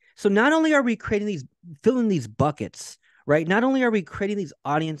 So not only are we filling these buckets, right? Not only are we creating these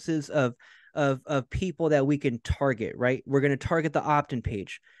audiences of people that we can target, right? We're going to target the opt-in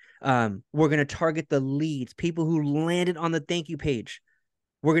page. We're going to target the leads, people who landed on the thank you page.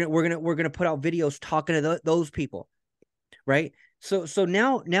 We're gonna put out videos talking to those people, right? So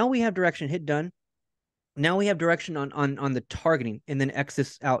now we have direction. Hit done. Now we have direction on the targeting, and then X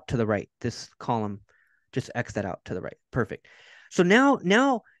this out to the right. This column, just X that out to the right. Perfect. So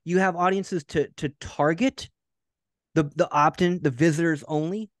now you have audiences to target, the opt-in, the visitors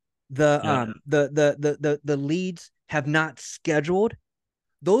only, the leads have not scheduled.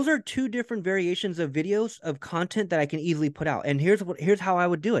 Those are two different variations of videos of content that I can easily put out. And here's how I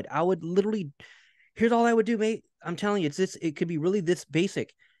would do it. I would literally, here's all I would do, mate. I'm telling you, it could be really this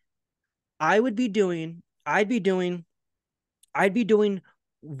basic. I'd be doing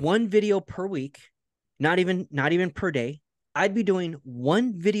one video per week, not even per day. I'd be doing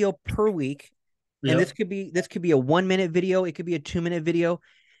one video per week. And this could be a 1 minute video, it could be a 2 minute video,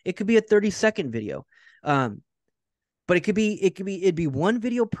 it could be a 30-second video. But it'd be one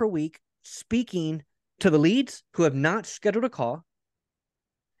video per week speaking to the leads who have not scheduled a call,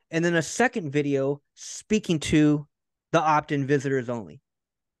 and then a second video speaking to the opt-in visitors only.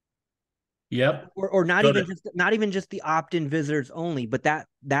 Yep. Or not even just the opt-in visitors only, but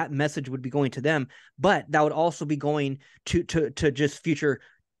that message would be going to them, but that would also be going to just future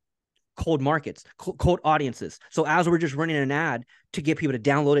cold markets, cold audiences. So as we're just running an ad to get people to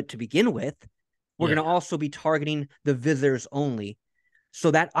download it to begin with, we're going to also be targeting the visitors only. So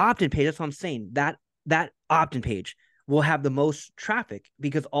that opt-in page, that's what I'm saying, that opt-in page will have the most traffic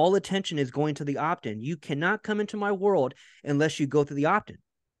because all attention is going to the opt-in. You cannot come into my world unless you go through the opt-in.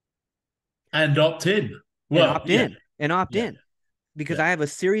 And opt in. Well, and opt in. Because I have a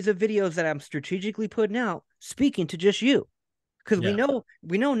series of videos that I'm strategically putting out speaking to just you. Because we know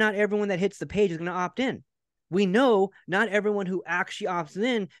not everyone that hits the page is going to opt in. We know not everyone who actually opts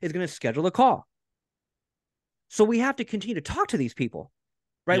in is going to schedule a call. So we have to continue to talk to these people,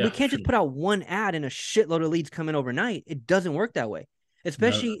 right? We can't just put out one ad and a shitload of leads come in overnight. It doesn't work that way,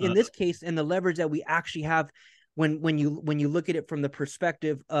 especially in this case, and the leverage that we actually have when you look at it from the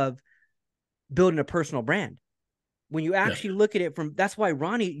perspective of building a personal brand. When you actually look at it from, that's why,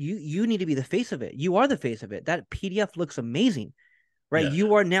 Ronnie, you need to be the face of it. You are the face of it. That PDF looks amazing, right? Yeah.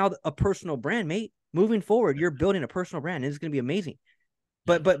 You are now a personal brand, mate. Moving forward, you're building a personal brand. It's going to be amazing.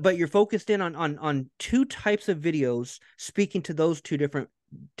 But you're focused in on two types of videos speaking to those two different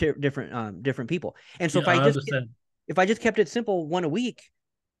people. And so if I just kept it simple, one a week,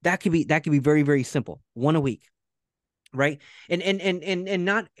 that could be very, very simple. One a week. Right. And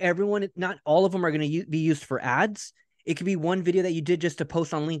not everyone, not all of them are going to be used for ads. It could be one video that you did just to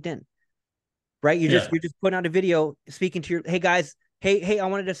post on LinkedIn. Right. You're just putting out a video speaking to your, hey guys, hey, I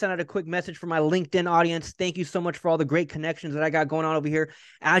wanted to send out a quick message for my LinkedIn audience. Thank you so much for all the great connections that I got going on over here.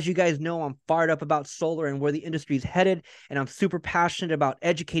 As you guys know, I'm fired up about solar and where the industry is headed. And I'm super passionate about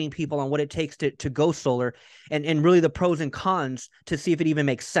educating people on what it takes to go solar and really the pros and cons to see if it even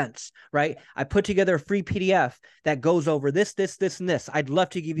makes sense. Right. I put together a free PDF that goes over this, and this. I'd love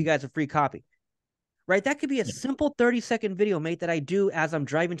to give you guys a free copy. Right. That could be a simple 30-second video, mate, that I do as I'm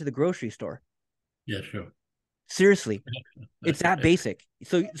driving to the grocery store. Yeah, sure. Seriously, it's that basic.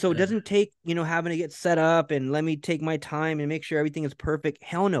 So it doesn't take, having to get set up and let me take my time and make sure everything is perfect.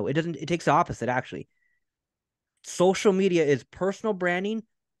 Hell no, it doesn't. It takes the opposite, actually. Social media is personal branding,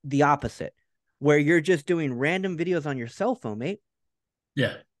 the opposite, where you're just doing random videos on your cell phone, mate.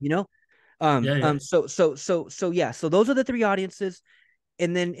 Yeah. So those are the three audiences.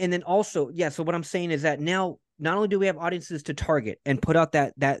 And then also, so what I'm saying is that now, not only do we have audiences to target and put out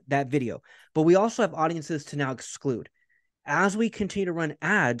that video, but we also have audiences to now exclude. As we continue to run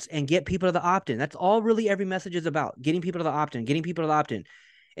ads and get people to the opt-in, that's all really every message is about, getting people to the opt-in.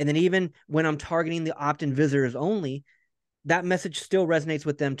 And then even when I'm targeting the opt-in visitors only, that message still resonates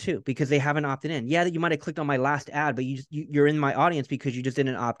with them too, because they haven't opted in. Yeah, that you might have clicked on my last ad, but you're in my audience because you just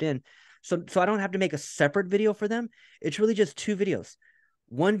didn't opt in. So I don't have to make a separate video for them. It's really just two videos.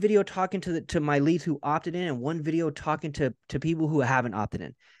 One video talking to my leads who opted in, and one video talking to people who haven't opted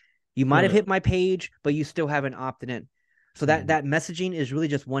in. You might have hit my page, but you still haven't opted in. So that messaging is really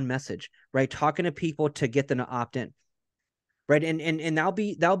just one message, right? Talking to people to get them to opt in, right? And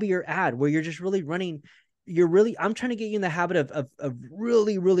that'll be your ad, where you're just really running. I'm trying to get you in the habit of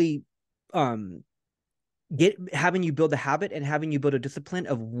really having you build a habit and having you build a discipline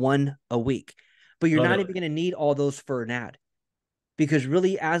of one a week. But you're not even going to need all those for an ad. Because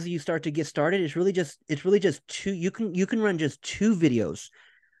really, as you start to get started, it's really just two. You can run just 2 videos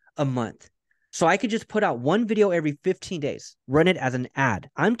a month. So I could just put out one video every 15 days, run it as an ad.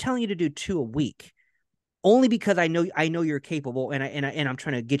 I'm telling you to do 2 a week, only because I know you're capable, and I'm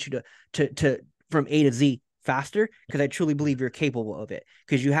trying to get you to from A to Z faster, because I truly believe you're capable of it.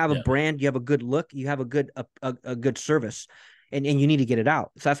 Because you have a brand, you have a good look, you have a good service, and you need to get it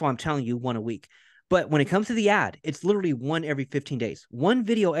out. So that's why I'm telling you one a week. But when it comes to the ad, it's literally one every 15 days. One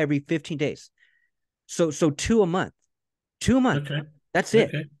video every 15 days. So 2 a month. 2 a month. Okay. That's it.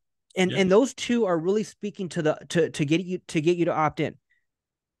 Okay. And those 2 are really speaking to get you to opt in.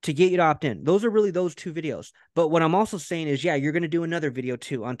 To get you to opt in. Those are really those 2 videos. But what I'm also saying is, you're going to do another video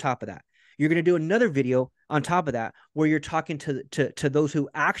too on top of that. You're going to do another video on top of that where you're talking to those who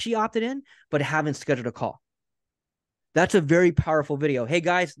actually opted in but haven't scheduled a call. That's a very powerful video. Hey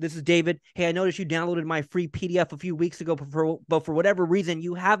guys, this is David. Hey, I noticed you downloaded my free PDF a few weeks ago, but for whatever reason,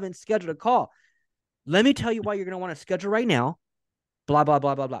 you haven't scheduled a call. Let me tell you why you're going to want to schedule right now. Blah, blah,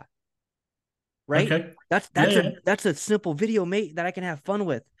 blah, blah, blah. Right? Okay. That's a simple video, mate, that I can have fun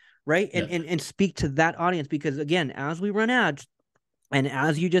with. Right? And speak to that audience, because again, as we run ads and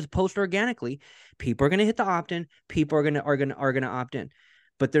as you just post organically, people are going to hit the opt-in. People are going to opt in,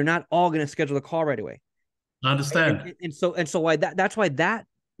 but they're not all going to schedule a call right away. I understand. And so why that's why that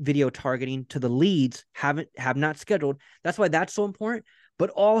video targeting to the leads have not scheduled. That's why that's so important.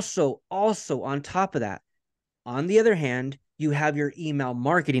 But also on top of that, on the other hand, you have your email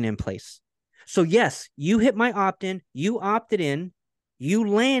marketing in place. So yes, you hit my opt-in, you opted in, you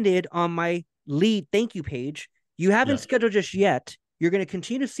landed on my lead thank you page. You haven't scheduled just yet. You're going to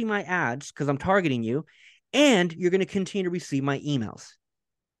continue to see my ads because I'm targeting you, and you're going to continue to receive my emails.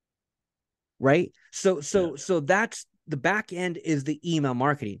 Right? So that's the back end, is the email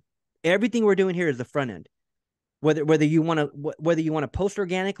marketing. Everything we're doing here is the front end. Whether you want to post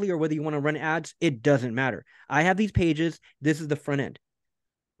organically or whether you want to run ads, it doesn't matter. I have these pages. This is the front end.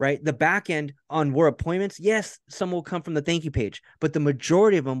 Right? The back end on more appointments, yes, some will come from the thank you page, but the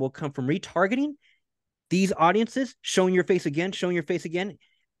majority of them will come from retargeting these audiences, showing your face again,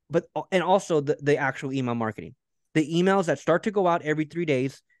 and also the actual email marketing. The emails that start to go out every 3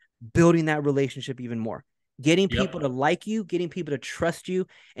 days, building that relationship even more. getting Yep. people to like you, getting people to trust you,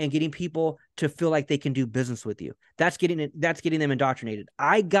 and getting people to feel like they can do business with you. That's getting them indoctrinated.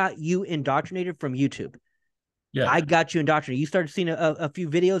 I got you indoctrinated from YouTube. Yeah. I got you indoctrinated. You started seeing a few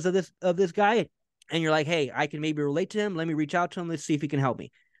videos of this guy, and you're like, hey, I can maybe relate to him. Let me reach out to him. Let's see if he can help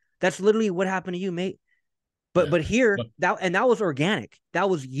me. That's literally what happened to you, mate. But here, that was organic. That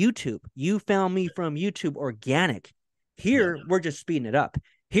was YouTube. You found me from YouTube, organic. Here, we're just speeding it up.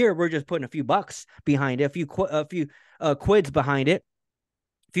 Here, we're just putting a few bucks behind it, a few quids behind it,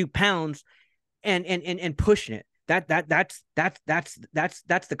 a few pounds, and pushing it. That's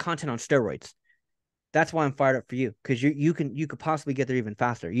the content on steroids. That's why I'm fired up for you, because you could possibly get there even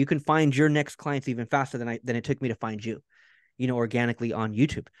faster. You can find your next clients even faster than it took me to find you, organically on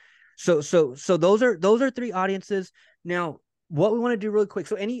YouTube. So those are three audiences. Now, what we want to do really quick.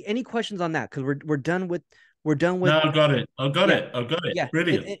 So any questions on that? Because we're done with. No, I got it. I got it. Yeah.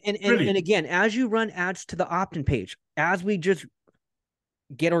 Brilliant. And again, as you run ads to the opt-in page, as we just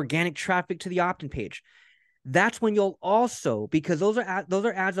get organic traffic to the opt-in page, that's when you'll also, because those are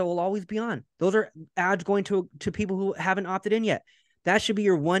ads that will always be on. Those are ads going to people who haven't opted in yet. That should be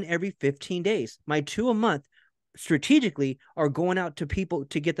your one every 15 days. My 2 a month strategically are going out to people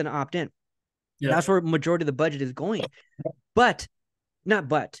to get them to opt in. Yeah. That's where majority of the budget is going.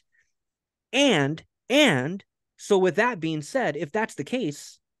 And so with that being said, if that's the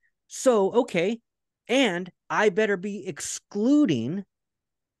case, so okay, and I better be excluding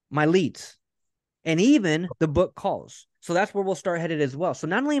my leads and even the book calls. So that's where we'll start headed as well. So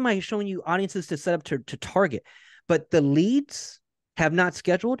not only am I showing you audiences to set up to target, but the leads have not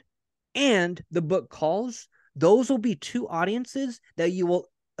scheduled and the book calls, those will be 2 audiences that you will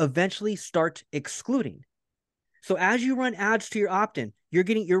eventually start excluding. So as you run ads to your opt-in,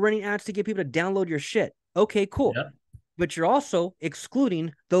 you're running ads to get people to download your shit. Okay, cool. Yeah. But you're also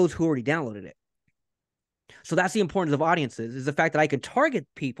excluding those who already downloaded it. So that's the importance of audiences, is the fact that I can target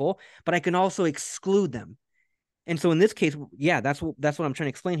people, but I can also exclude them. And so in this case, yeah, that's what I'm trying to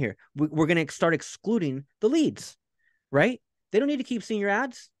explain here. We're going to start excluding the leads, right? They don't need to keep seeing your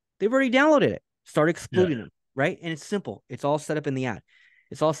ads. They've already downloaded it. Start excluding them, right? And it's simple. It's all set up in the ad.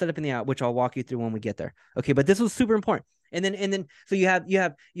 It's all set up in the ad, which I'll walk you through when we get there. Okay, but this was super important. And then so you have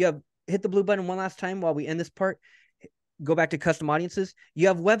hit the blue button one last time while we end this part. Go back to custom audiences. You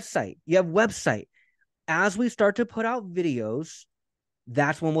have website. As we start to put out videos,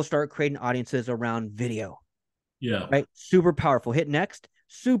 that's when we'll start creating audiences around video. Yeah. Right? Super powerful. Hit next.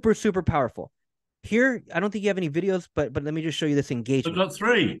 Super, super powerful. Here, I don't think you have any videos, but let me just show you this engagement. I've got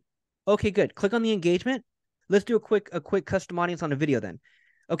 3. Okay, good. Click on the engagement. Let's do a quick custom audience on a video then.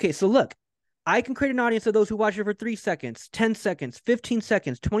 Okay, so look, I can create an audience of those who watch it for 3 seconds, 10 seconds, 15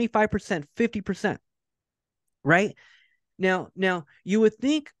 seconds, 25%, 50%. Right? Now you would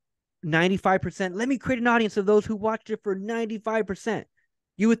think 95%. Let me create an audience of those who watched it for 95%.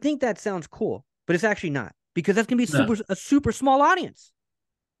 You would think that sounds cool, but it's actually not, because that's going to be a super small audience,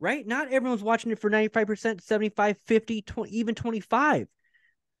 right? Not everyone's watching it for 95%, 75, 50, 20, even 25.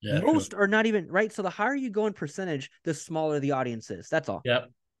 Yeah, most are not even, right? So the higher you go in percentage, the smaller the audience is. That's all. Yep.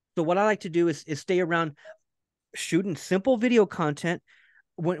 So what I like to do is stay around shooting simple video content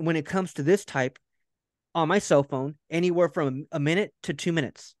when it comes to this type on my cell phone, anywhere from a minute to 2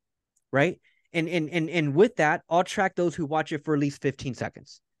 minutes. Right. And with that, I'll track those who watch it for at least 15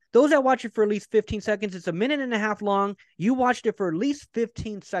 seconds. Those that watch it for at least 15 seconds, it's a minute and a half long. You watched it for at least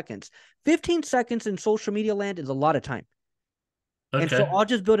 15 seconds. 15 seconds in social media land is a lot of time. Okay. And so I'll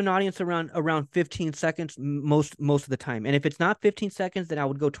just build an audience around 15 seconds most of the time. And if it's not 15 seconds, then I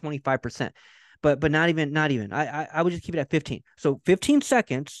would go 25%. But not even. I would just keep it at 15. So 15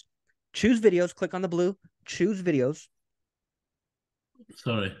 seconds, choose videos, click on the blue, choose videos.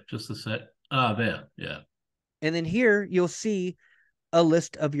 Sorry, just a sec. There. Yeah. And then here you'll see a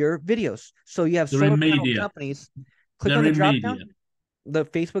list of your videos. So you have solar panel companies. Click on the drop down, the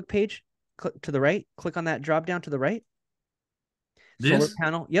Facebook page, click to the right. Click on that drop down to the right. Solar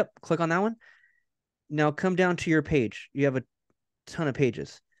panel. Yep. Click on that one. Now come down to your page. You have a ton of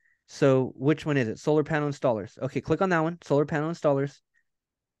pages. So which one is it? Solar panel installers. Okay. Click on that one. Solar panel installers.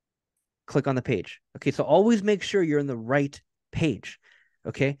 Click on the page. Okay. So always make sure you're in the right page.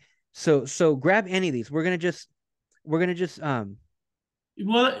 Okay. So grab any of these. We're going to just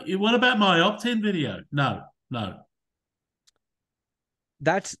what about my opt-in video? No.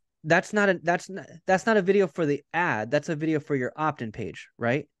 That's not a video for the ad. That's a video for your opt-in page,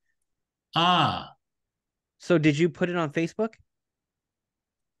 right? So did you put it on Facebook?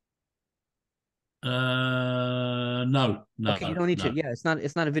 No. Okay, you don't need to. Yeah,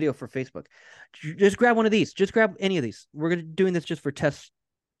 it's not a video for Facebook. Just grab one of these. Just grab any of these. We're doing this just for tests,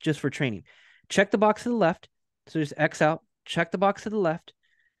 just for training. check the box to the left. So just X out, check the box to the left.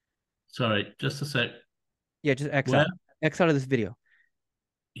 Sorry, just a sec. Yeah, just X Where? out. X out of this video.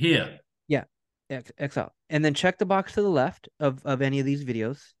 Here. Yeah. X out. And then check the box to the left of any of these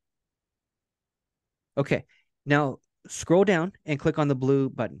videos. Okay. Now scroll down and click on the blue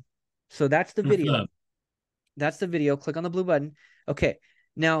button. So that's the video. Confirm. That's the video. Click on the blue button. Okay.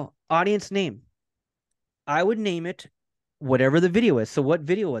 Now, audience name. I would name it whatever the video is. So what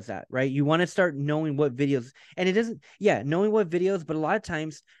video was that, right? You want to start knowing what videos, and it doesn't, yeah, knowing what videos, but a lot of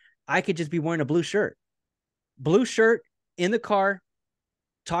times I could just be wearing a blue shirt in the car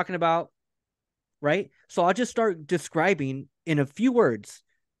talking about, right? So I'll just start describing in a few words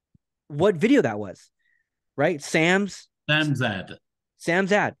what video that was, right? Sam's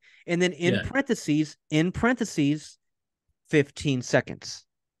ad. And then in parentheses, 15 seconds,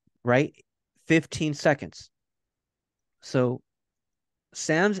 right? 15 seconds. So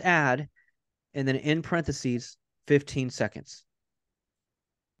Sam's ad, and then in parentheses, 15 seconds.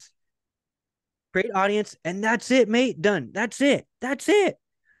 Create audience, and that's it, mate. Done. That's it.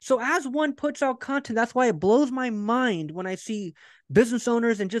 So as one puts out content, that's why it blows my mind when I see business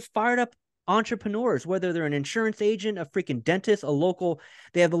owners and just fired up entrepreneurs, whether they're an insurance agent, a freaking dentist,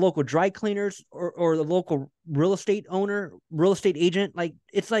 they have the local dry cleaners or the local real estate owner, real estate agent. Like,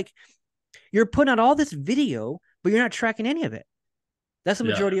 it's like you're putting out all this video, but you're not tracking any of it. That's the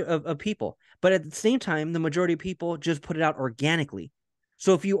majority of people. But at the same time, the majority of people just put it out organically.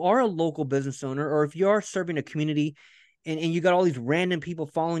 So if you are a local business owner, or if you are serving a community and you got all these random people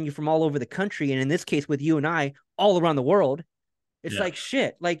following you from all over the country, and in this case with you and I, all around the world, it's like,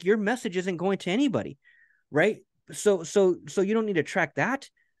 shit, like your message isn't going to anybody, right? So you don't need to track that.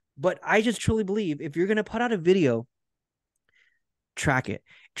 But I just truly believe if you're going to put out a video, track it.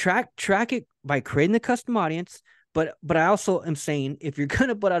 Track it by creating the custom audience. But I also am saying, if you're going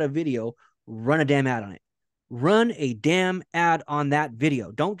to put out a video, run a damn ad on it. Run a damn ad on that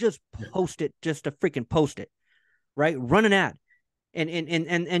video. Don't just post it just to freaking post it, right? Run an ad.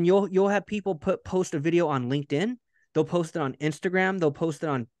 And you'll have people post a video on LinkedIn. They'll post it on Instagram. They'll post it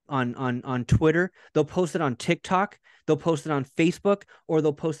on Twitter. They'll post it on TikTok. They'll post it on Facebook, or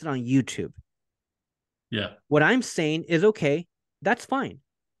they'll post it on YouTube. Yeah. What I'm saying is, okay, that's fine.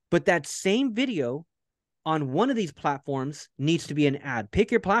 But that same video on one of these platforms needs to be an ad.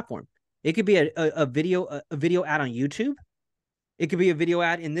 Pick your platform. It could be a video ad on YouTube. It could be a video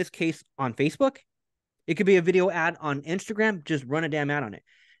ad, in this case, on Facebook. It could be a video ad on Instagram. Just run a damn ad on it.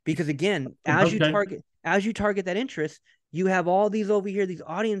 Because again, as you target that interest, you have all these over here, these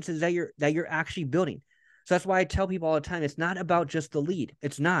audiences that you're actually building. So that's why I tell people all the time, it's not about just the lead.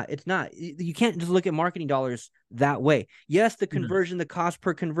 It's not. You can't just look at marketing dollars that way. Yes, the conversion, the cost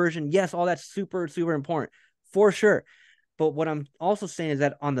per conversion. Yes, all that's super, super important for sure. But what I'm also saying is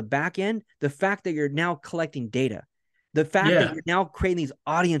that on the back end, the fact that you're now collecting data, the fact that you're now creating these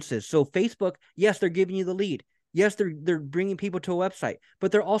audiences. So Facebook, yes, they're giving you the lead. Yes, they're bringing people to a website,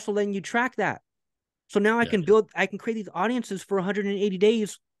 but they're also letting you track that. So now I can create these audiences for 180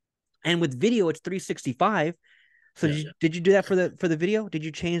 days. And with video, it's 365. So did you do that for the video? Did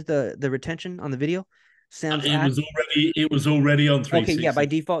you change the retention on the video? It was already on 360. Okay, yeah, by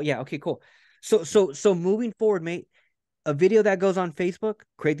default. Yeah, okay, cool. So moving forward, mate, a video that goes on Facebook,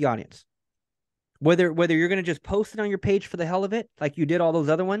 create the audience. Whether you're going to just post it on your page for the hell of it, like you did all those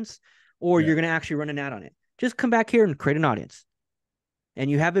other ones, or you're going to actually run an ad on it. Just come back here and create an audience. And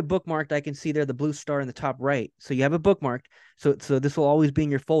you have it bookmarked. I can see there the blue star in the top right. So you have it bookmarked. So this will always be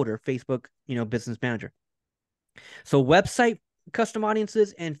in your folder, Facebook, Business Manager. So website custom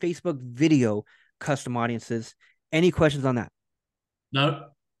audiences and Facebook video custom audiences. Any questions on that? No.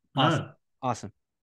 Awesome.